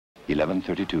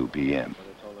11:32 p.m.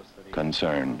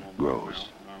 Concern grows.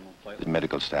 The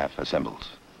medical staff assembles.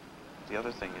 The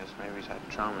other thing is maybe he's had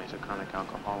trauma. He's a chronic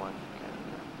alcoholic.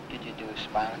 Did you do a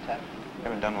spinal tap?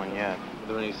 Haven't done one yet. Are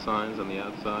there any signs on the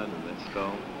outside of the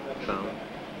skull trauma?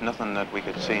 Nothing that we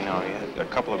could see, no. He had a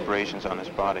couple of abrasions on his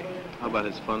body. How about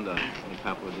his fundi, any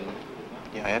papilledema?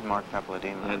 Yeah, I had marked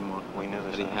papilledema. We knew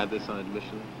this. Had he had this on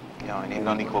admission? Yeah, and he had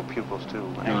unequal pupils, too.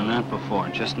 No, not before,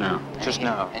 just now. Just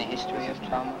now. Any history of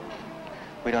trauma?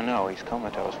 We don't know. He's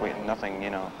comatose. Nothing,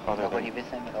 you know, other than... Nobody with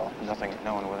him at all? Nothing,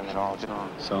 no one with him at all.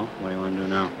 So, what do you want to do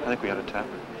now? I think we ought to tap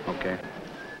him. Okay.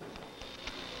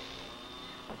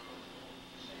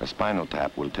 A spinal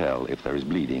tap will tell if there is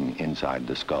bleeding inside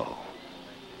the skull.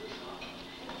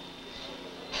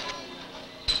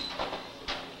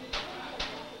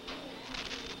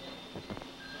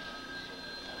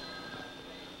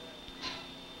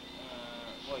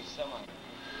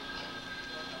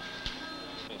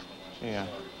 Yeah,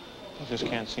 I just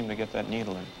can't seem to get that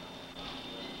needle in.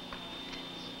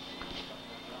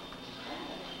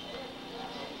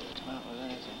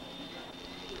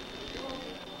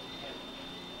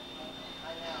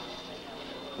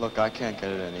 Look, I can't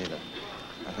get it in either.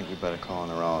 I think you better call a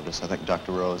neurologist. I think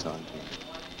Dr. Rowe's on to you.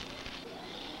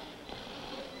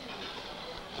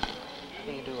 How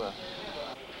do you do a...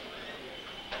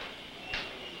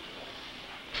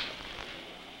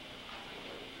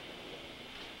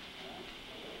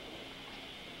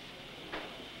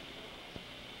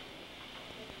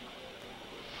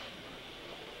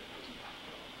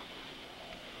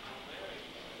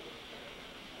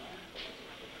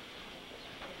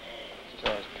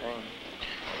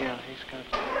 Yeah, he's got...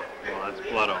 Well, that's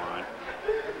blood, all right.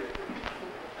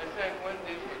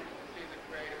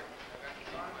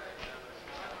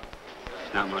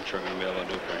 Not much we're going to be able to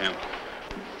do for him.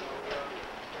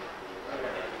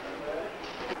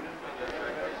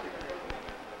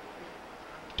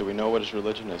 Do we know what his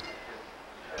religion is?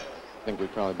 I think we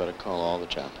probably better call all the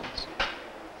chaplains.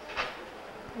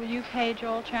 Will you page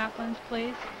all chaplains,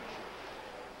 please?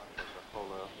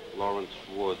 Lawrence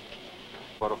Wood,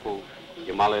 Waterful,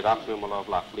 Yamale Rapimolov,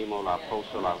 La Flimo, La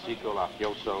Poso, La Zico, La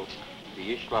Fioso, the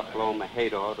Yishla Flo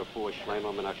Mahedor, the Fu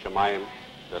Shlemo Mina Shamayim,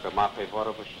 the Damape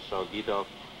Vorovus, So Gido,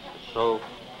 the So,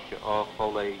 Shao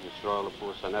Hole, Yisrael, the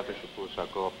Fu Sanefish, the Fu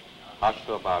Sako,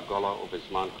 Ashto Bagola,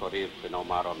 Ubisman Korib,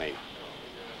 Binomaro Me.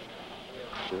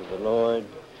 To the Lord,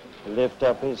 lift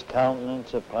up his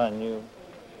countenance upon you.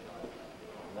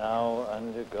 Now,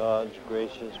 under God's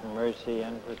gracious mercy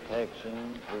and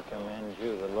protection, we commend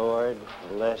you. The Lord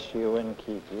bless you and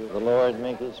keep you. The Lord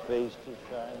make his face to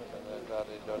shine.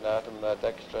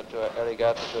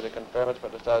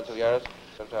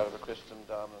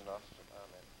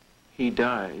 He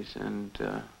dies, and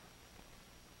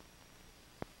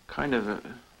kind of,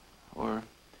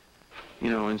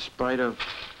 in spite of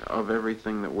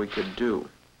everything that we could do,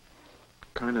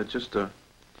 kind of just a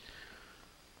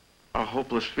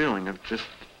hopeless feeling of just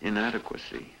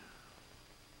inadequacy.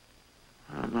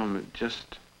 I don't know,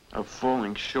 just of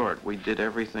falling short. We did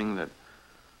everything that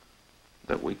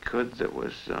we could that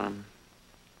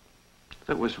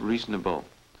was reasonable,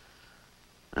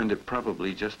 and it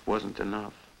probably just wasn't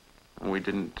enough. And we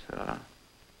didn't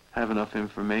have enough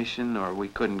information, or we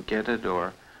couldn't get it,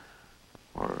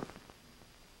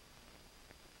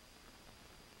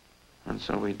 and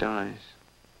so he dies.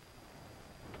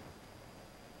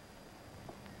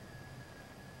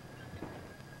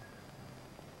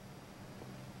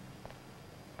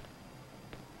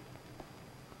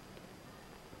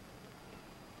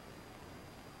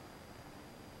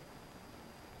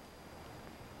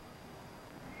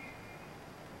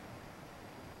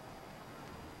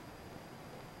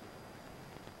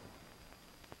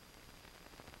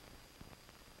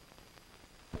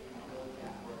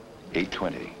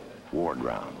 (8:20), ward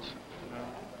rounds.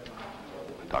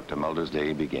 Dr. Mulder's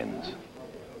day begins.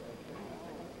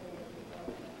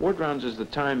 Ward rounds is the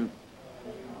time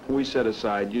we set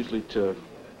aside usually to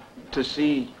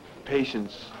see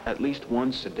patients at least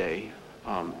once a day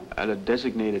at a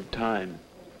designated time,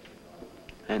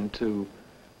 and to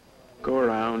go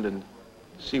around and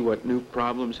see what new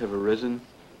problems have arisen.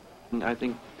 And I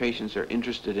think patients are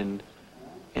interested in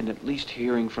at least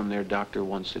hearing from their doctor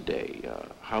once a day,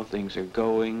 how things are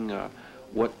going,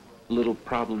 what little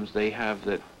problems they have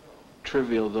that,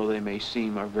 trivial though they may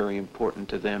seem, are very important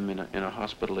to them in a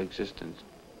hospital existence.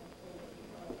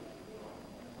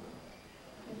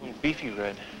 Beefy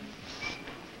red.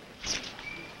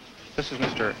 This is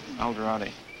Mr.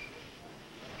 Alderati.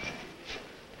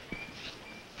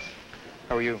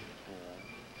 How are you?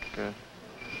 Good.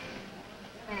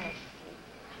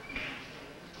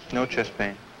 No chest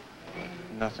pain.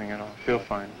 Nothing at all. Feel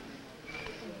fine.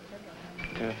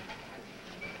 Good.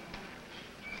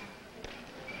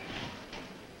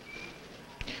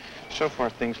 So far,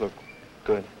 things look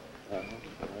good.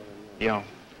 Yeah,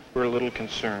 we're a little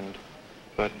concerned,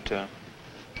 but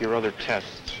your other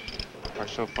tests are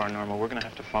so far normal. We're going to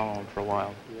have to follow him for a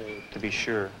while to be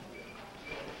sure.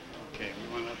 Okay,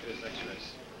 we want to look at his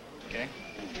x-rays. Okay?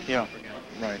 Yeah,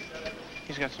 right.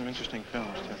 He's got some interesting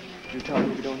films, too. You tell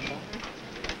me we don't talk?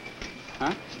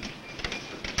 Huh?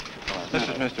 This is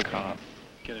Mr. Cobb.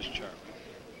 Get his chart.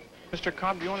 Mr.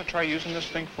 Cobb, do you want to try using this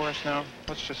thing for us now?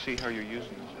 Let's just see how you're using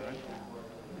this, all right?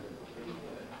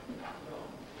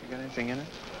 You got anything in it?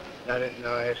 No,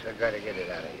 I got to get it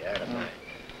out of here. Out of mine.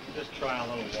 Just try a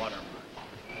little water.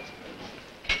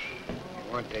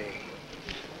 You want the...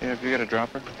 Yeah, have you got a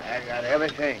dropper? I got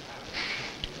everything.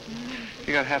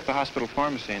 You got half the hospital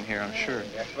pharmacy in here, I'm sure.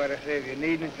 That's what I say. If you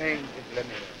need anything, just let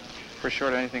me know. For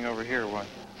short anything over here, or what?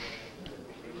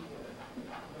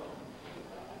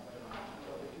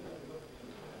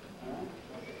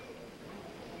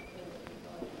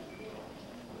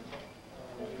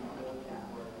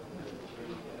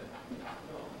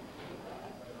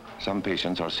 Some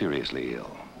patients are seriously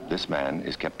ill. This man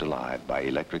is kept alive by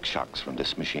electric shocks from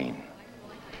this machine.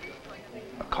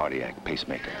 A cardiac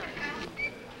pacemaker.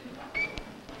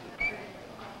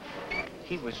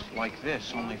 He was like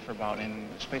this, only for about, in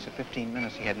the space of 15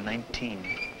 minutes, he had 19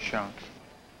 shocks.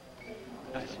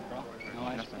 Ice, bro? No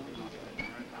ice, Nothing.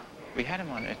 We had him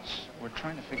on, we're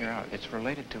trying to figure out, it's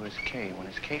related to his K. When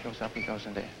his K goes up, he goes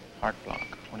into heart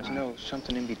block. When there's no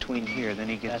something in between here, then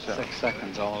he gets That's 6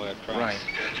 seconds all the way across. Right.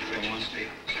 So 1, 2,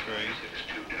 3.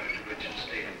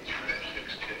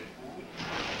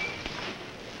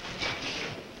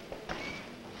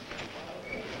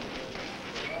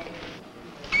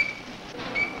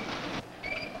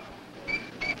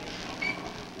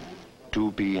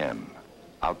 (2 p.m.,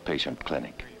 outpatient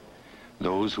clinic.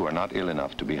 Those who are not ill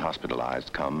enough to be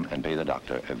hospitalized come and pay the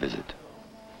doctor a visit.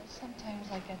 Sometimes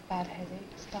I get bad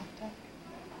headaches, doctor.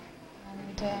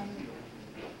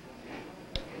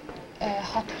 And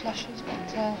hot flushes,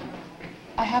 but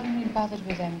I haven't been bothered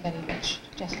with them very much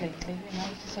just lately. You know,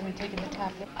 just only taking the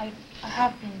tablet. I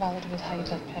have been bothered with high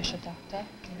blood pressure, doctor.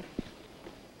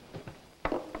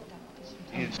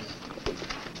 Yes.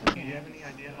 Do you have any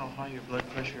idea how high your blood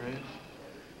pressure is?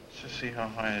 Let's just see how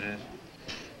high it is.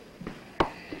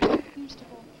 Seems to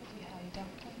go pretty high,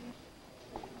 doctor.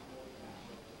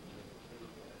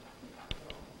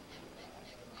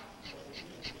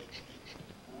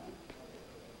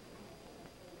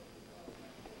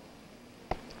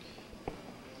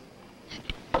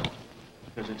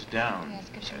 Because it's down. Yes,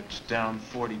 'cause It's down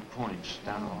 40 points,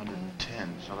 down to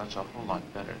 110, so that's a whole lot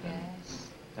better Yes.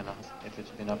 than if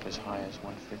it's been up as high as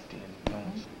 150 in the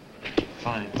past.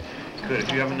 Fine. Good.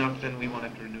 If you have enough, then we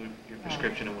want to renew your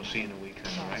prescription, and we'll see you in a week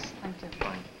then, all right? Yes, thank you.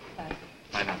 Fine. Bye.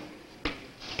 Bye now.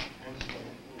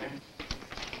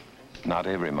 Not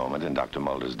every moment in Dr.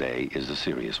 Mulder's day is a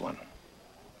serious one.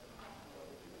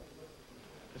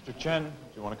 Mr. Chen, do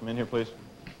you want to come in here, please?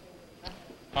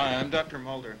 Hi, I'm Dr.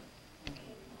 Mulder. Can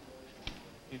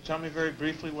you tell me very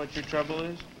briefly what your trouble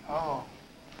is? Oh,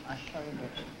 I'll show you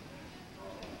this.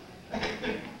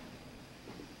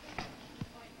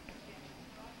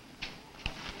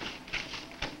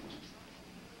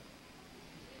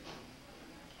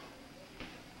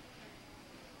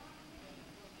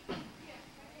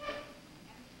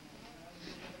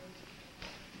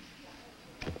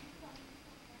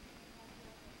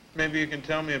 Maybe you can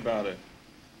tell me about it.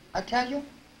 I tell you,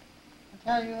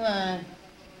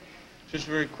 Just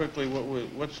very quickly,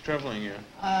 what's troubling you?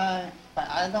 but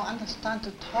I don't understand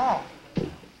to talk.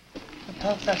 To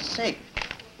talk that sick.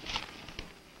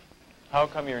 How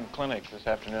come you're in clinic this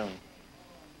afternoon?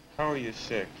 How are you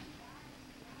sick?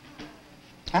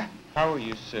 Huh? How are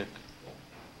you sick?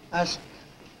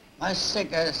 My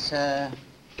sick as, I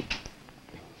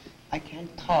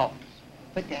can't talk.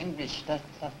 Speak English, that's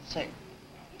sick.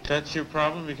 That's your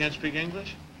problem? You can't speak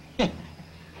English?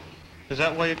 Is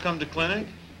that why you come to clinic?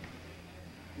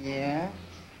 Yeah.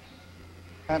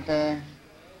 But,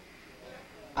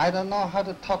 I don't know how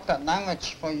to talk that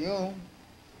language for you.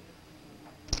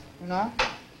 You know?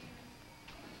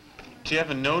 Do you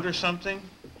have a note or something?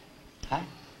 Huh?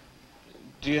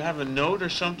 Do you have a note or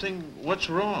something? What's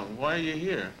wrong? Why are you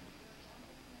here?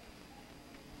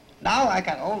 Now I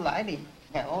got old lady.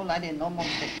 Got old lady, no more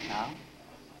sick now.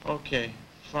 Okay,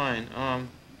 fine.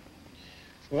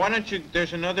 Why don't you,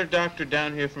 there's another doctor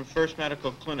down here from First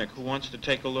Medical Clinic who wants to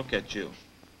take a look at you.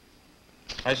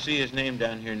 I see his name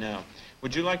down here now.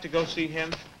 Would you like to go see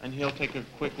him? And he'll take a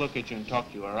quick look at you and talk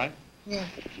to you, all right? Yeah.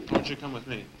 Why don't you come with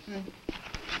me? Mm.